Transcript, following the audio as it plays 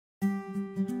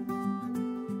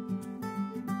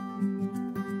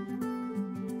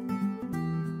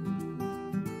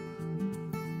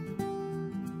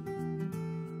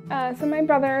So my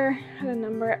brother had a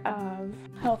number of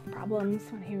health problems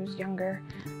when he was younger,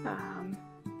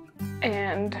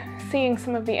 and seeing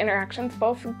some of the interactions,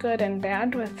 both good and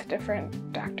bad, with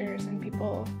different doctors and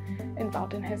people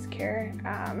involved in his care,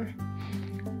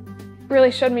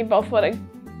 really showed me both what a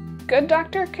good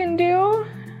doctor can do,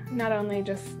 not only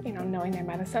just knowing their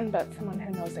medicine, but someone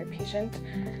who knows their patient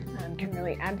and can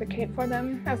really advocate for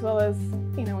them, as well as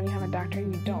when you have a doctor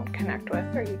you don't connect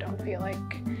with, or you don't feel like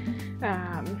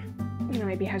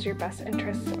maybe has your best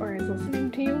interests or is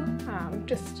listening to you,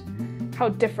 just how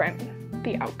different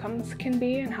the outcomes can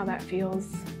be and how that feels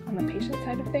on the patient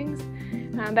side of things.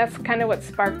 That's kind of what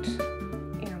sparked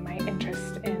my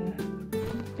interest in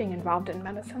being involved in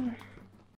medicine.